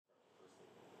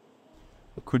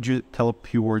Could you tell a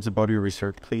few words about your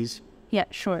research, please? Yeah,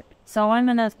 sure. So I'm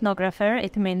an ethnographer.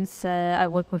 It means I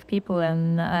work with people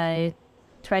and I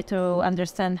try to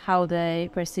understand how they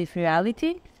perceive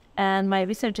reality. And my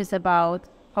research is about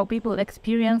how people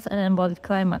experience and embody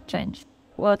climate change.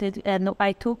 And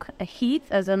I took heat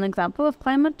as an example of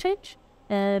climate change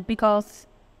because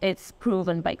it's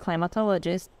proven by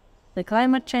climatologists that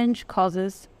climate change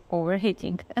causes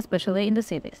overheating, especially in the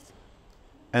cities.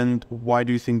 And why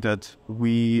do you think that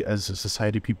we as a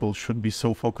society people should be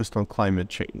so focused on climate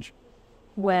change?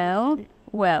 Well,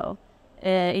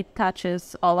 it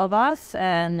touches all of us,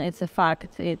 and it's a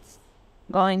fact. It's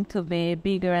going to be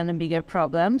bigger and a bigger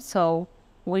problem, so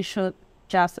we should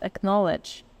just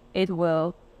acknowledge it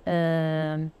will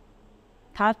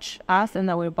touch us and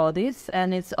our bodies,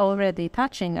 and it's already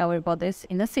touching our bodies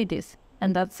in the cities.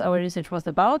 And that's our research was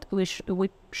about. We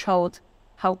showed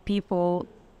how people's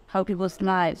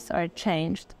lives are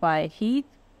changed by heat,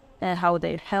 how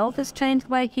their health is changed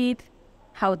by heat,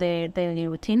 how their daily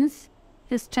routines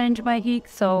is changed by heat.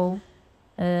 So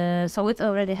it's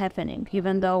already happening,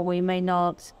 even though we may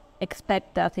not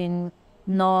expect that in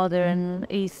Northern,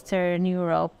 Eastern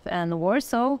Europe and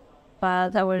Warsaw,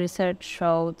 but our research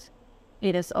showed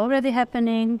it is already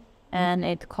happening, and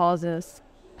it causes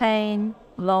pain,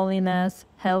 loneliness,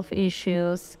 health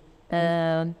issues,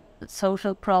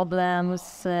 social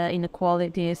problems,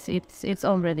 inequalities. It's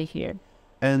already here.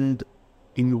 And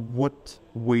in what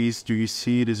ways do you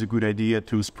see it as a good idea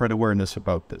to spread awareness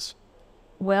about this?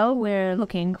 Well, we're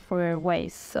looking for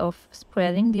ways of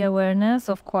spreading the awareness.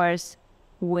 Of course,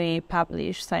 we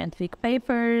publish scientific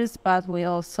papers, but we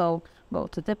also go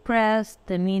to the press,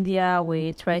 the media.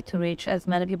 We try to reach as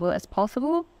many people as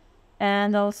possible.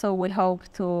 And also we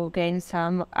hope to gain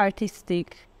some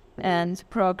artistic and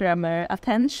programmer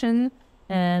attention.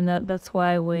 And that's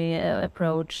why we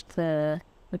approached the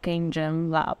Game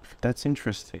Jam lab. That's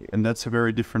interesting. And that's a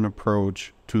very different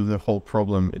approach to the whole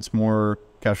problem. It's more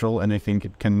casual, and I think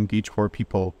it can engage more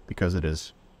people because it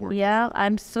is. Yeah,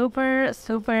 I'm super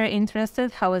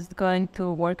interested how it's going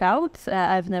to work out.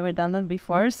 I've never done that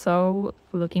before, so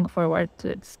looking forward to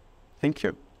it. Thank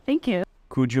you. Thank you.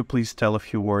 Could you please tell a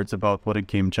few words about what a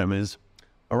game jam is?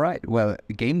 All right. Well,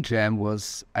 a game jam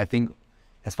was, I think,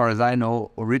 as far as I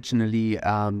know, originally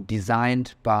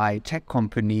designed by tech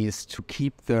companies to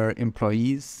keep their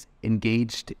employees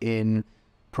engaged in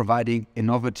providing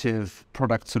innovative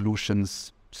product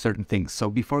solutions, certain things. So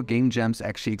before game jams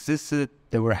actually existed,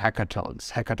 there were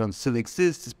hackathons. Hackathons still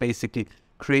exist. It's basically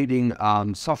creating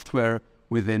software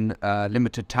within a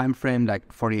limited time frame,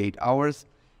 like 48 hours.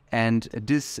 And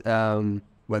this,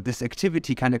 this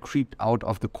activity kind of creeped out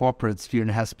of the corporate sphere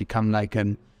and has become like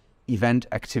an event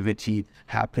activity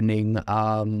happening,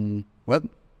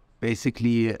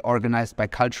 basically organized by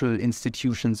cultural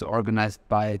institutions, organized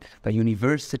by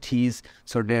universities.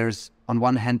 So there's, on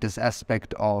one hand, this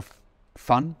aspect of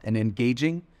fun and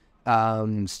engaging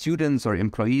students or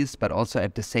employees, but also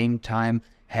at the same time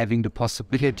having the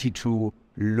possibility to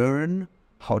learn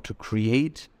how to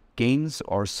create games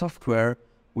or software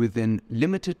within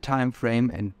limited time frame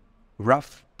and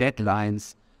rough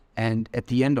deadlines, and at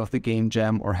the end of the game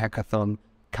jam or hackathon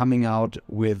coming out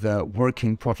with a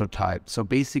working prototype. So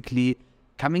basically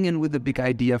coming in with a big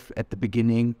idea at the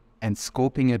beginning and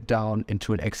scoping it down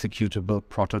into an executable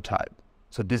prototype.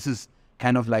 So this is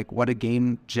kind of like what a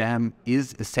game jam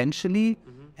is essentially.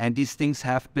 And these things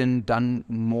have been done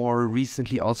more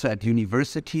recently also at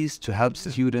universities to help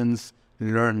students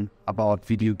learn about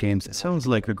video games. It sounds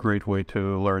like a great way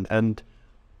to learn. And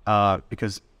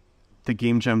because the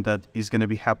game jam that is going to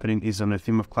be happening is on a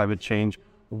theme of climate change,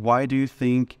 why do you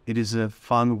think it is a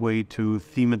fun way to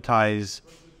thematize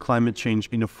climate change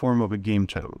in the form of a game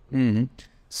jam?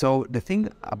 So the thing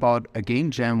about a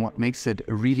game jam, what makes it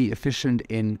really efficient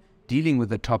in dealing with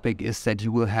the topic is that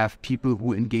you will have people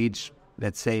who engage,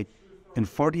 let's say, in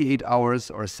 48 hours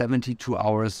or 72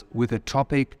 hours with a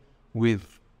topic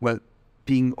with,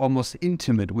 being almost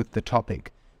intimate with the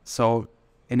topic. So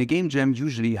in a game jam,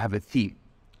 usually you have a theme.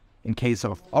 In case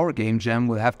of our game jam,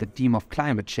 we'll have the theme of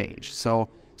climate change. So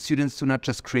students do not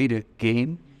just create a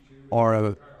game or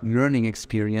a learning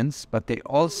experience, but they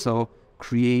also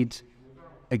create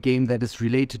a game that is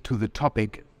related to the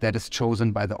topic that is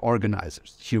chosen by the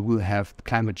organizers. Here we'll have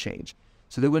climate change.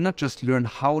 So they will not just learn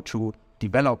how to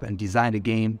develop and design a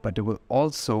game, but they will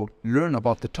also learn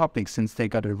about the topic since they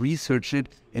got to research it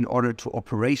in order to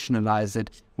operationalize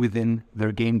it within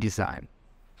their game design.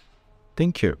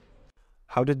 Thank you.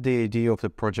 How did the idea of the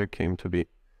project came to be?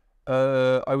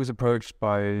 I was approached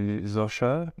by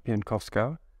Zofia,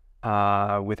 Bienkowska,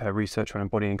 with her research on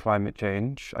embodying climate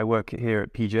change. I work here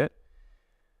at PJAIT.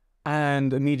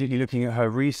 And immediately looking at her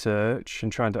research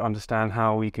and trying to understand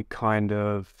how we could kind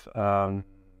of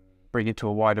bring it to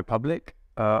a wider public,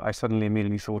 I suddenly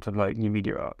immediately thought of like new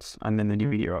media arts and then the new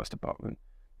media arts department.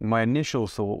 My initial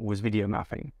thought was video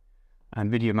mapping and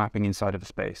video mapping inside of a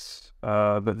space.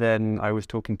 But then I was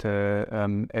talking to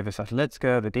Eva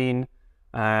Satelecka, the dean,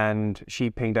 and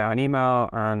she pinged out an email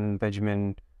and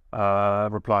Benjamin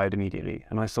replied immediately.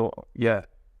 And I thought, yeah,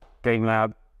 game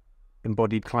lab,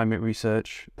 embodied climate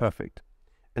research, perfect.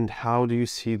 And how do you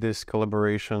see this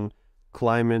collaboration,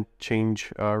 climate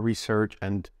change research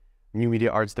and new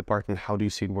media arts department, how do you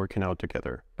see it working out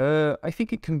together? I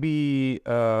think it can be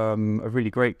a really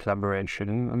great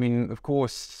collaboration. I mean, of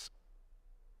course,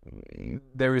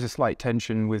 there is a slight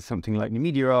tension with something like new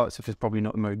media arts, which is probably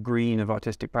not the most green of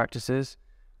artistic practices,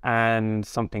 and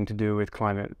something to do with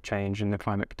climate change and the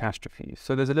climate catastrophes.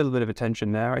 So there's a little bit of a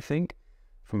tension there, I think,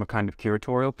 from a kind of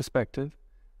curatorial perspective.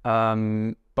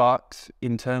 But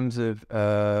in terms of,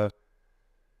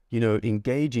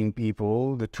 engaging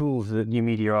people, the tools that new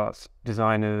media arts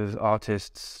designers,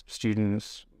 artists,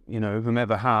 students,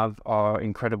 whomever have are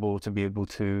incredible to be able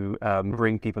to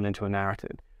bring people into a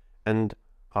narrative. And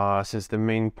since the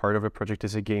main part of a project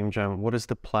is a game jam, what is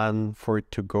the plan for it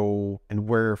to go and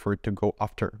where for it to go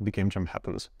after the game jam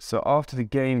happens? So after the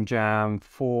game jam,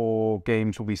 4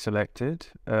 games will be selected,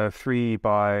 3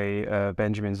 by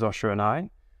Benjamin, Zosia and I,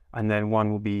 and then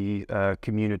 1 will be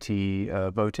community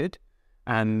voted.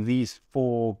 And these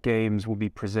 4 games will be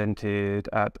presented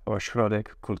at Ośrodek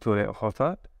Kultury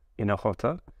Ochota in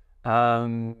Ochota,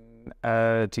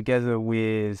 together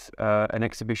with an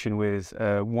exhibition with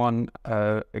 1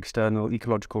 external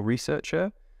ecological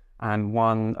researcher and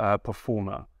 1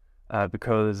 performer,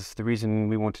 because the reason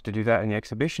we wanted to do that in the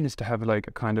exhibition is to have like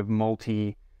a kind of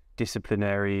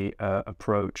multidisciplinary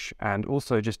approach, and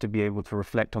also just to be able to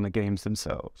reflect on the games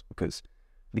themselves, because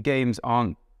the games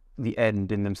aren't the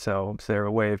end in themselves. They're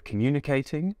a way of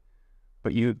communicating,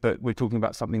 but we're talking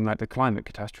about something like the climate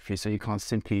catastrophe, so you can't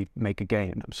simply make a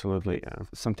game. Absolutely, yeah.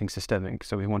 Something systemic.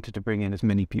 So we wanted to bring in as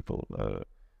many people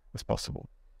as possible.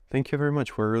 Thank you very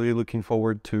much. We're really looking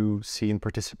forward to see and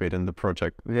participate in the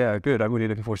project. Yeah, good. I'm really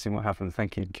looking forward to seeing what happens.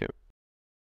 Thank you. Thank you.